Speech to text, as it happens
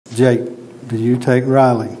Jake, do you take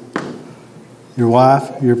Riley, your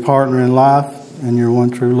wife, your partner in life, and your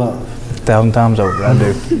one true love? 1,000 times over, I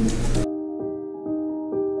do.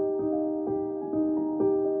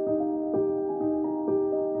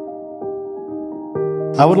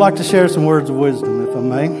 I would like to share some words of wisdom, if I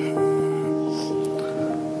may.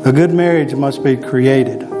 A good marriage must be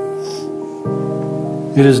created.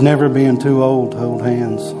 It is never being too old to hold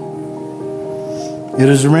hands. It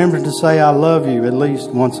is remembering to say I love you at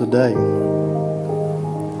least once a day.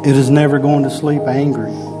 It is never going to sleep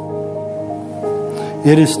angry.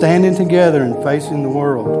 It is standing together and facing the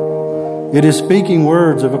world. It is speaking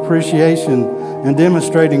words of appreciation and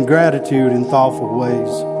demonstrating gratitude in thoughtful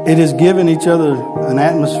ways. It is giving each other an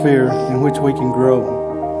atmosphere in which we can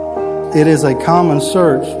grow. It is a common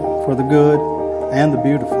search for the good and the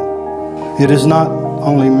beautiful. It is not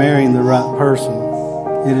only marrying the right person,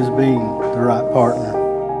 it is being the right partner.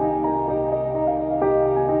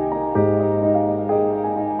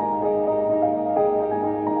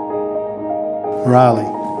 Riley,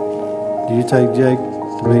 do you take Jake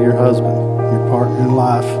to be your husband, your partner in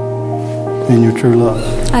life, and your true love?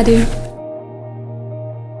 I do.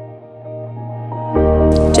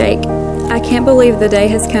 Jake, I can't believe the day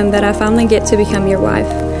has come that I finally get to become your wife.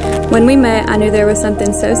 When we met, I knew there was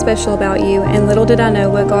something so special about you, and little did I know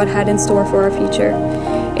what God had in store for our future.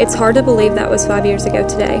 It's hard to believe that was 5 years ago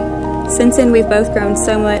today. Since then, we've both grown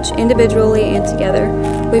so much individually and together.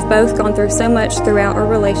 We've both gone through so much throughout our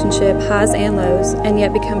relationship, highs and lows, and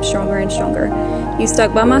yet become stronger and stronger. You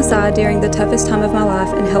stuck by my side during the toughest time of my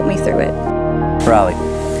life and helped me through it. Riley,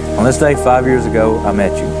 on this day 5 years ago, I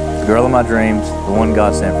met you. The girl of my dreams, the one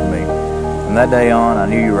God sent for me. From that day on, I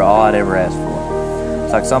knew you were all I'd ever asked for.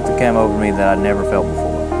 It's like something came over me that I'd never felt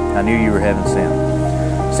before. I knew you were heaven sent.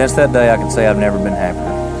 Since that day, I can say I've never been happier.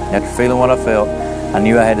 After feeling what I felt, I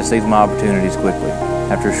knew I had to seize my opportunities quickly.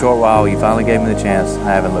 After a short while, you finally gave me the chance.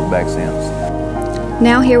 I haven't looked back since.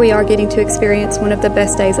 Now here we are getting to experience one of the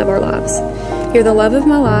best days of our lives. You're the love of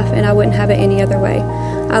my life, and I wouldn't have it any other way.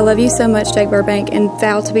 I love you so much, Jake Burbank, and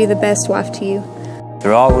vow to be the best wife to you.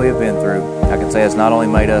 Through all that we have been through, I can say it's not only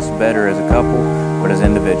made us better as a couple, but as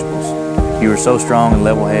individuals. You are so strong and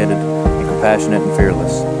level-headed and compassionate and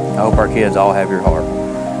fearless. I hope our kids all have your heart.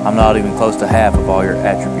 I'm not even close to half of all your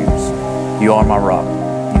attributes. You are my rock.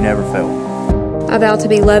 You never fail. I vow to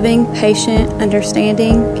be loving, patient,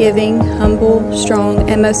 understanding, giving, humble, strong,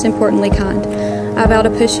 and most importantly, kind. I vow to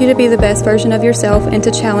push you to be the best version of yourself and to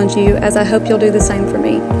challenge you, as I hope you'll do the same for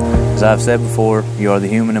me. As I've said before, you are the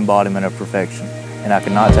human embodiment of perfection, and I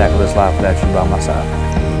could not tackle this life without you by my side.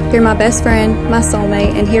 You're my best friend, my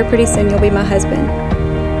soulmate, and here pretty soon you'll be my husband.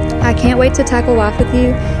 I can't wait to tackle life with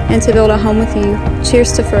you and to build a home with you.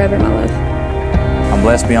 Cheers to forever, my love. I'm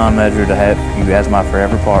blessed beyond measure to have you as my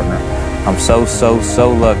forever partner. I'm so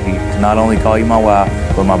lucky to not only call you my wife,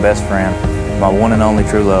 but my best friend, my one and only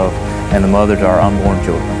true love, and the mother to our unborn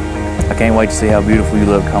children. I can't wait to see how beautiful you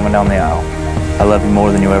look coming down the aisle. I love you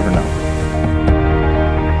more than you ever know.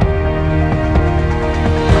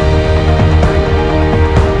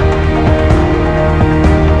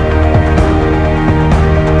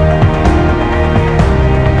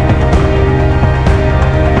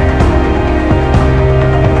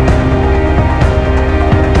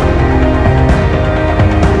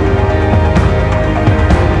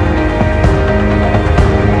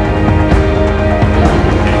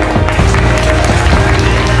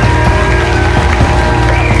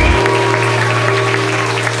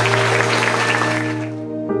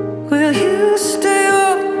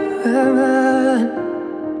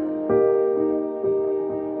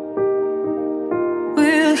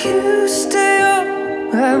 You stay up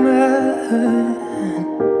and run.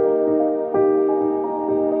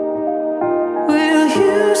 Will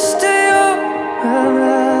you stay up and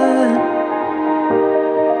run?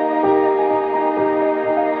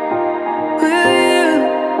 Will you?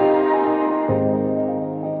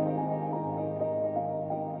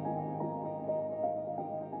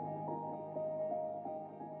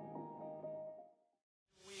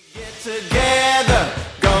 We get together,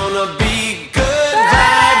 gonna be good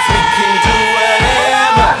vibes. We can do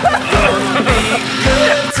whatever. Gonna be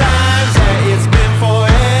good times. Yeah, it's been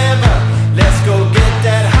forever. Let's go get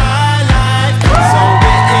that high life. Keeps on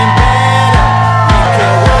getting better. We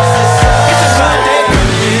can watch the sun. It's a good day.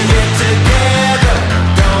 We get together,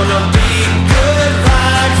 gonna be good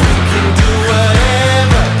vibes. We can do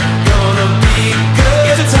whatever. Gonna be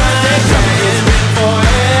good times. Yeah, it's been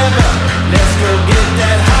forever. Let's go get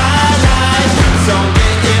that high life. Keeps on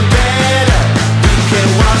getting better. We can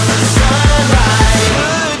watch the sunrise.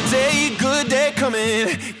 Good day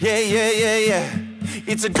coming. Yeah.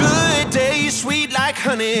 It's a good day, sweet like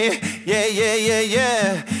honey. me. Yeah, yeah, yeah,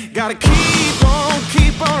 yeah. Gotta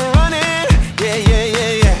keep on running. Yeah, yeah,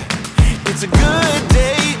 yeah, yeah. It's a good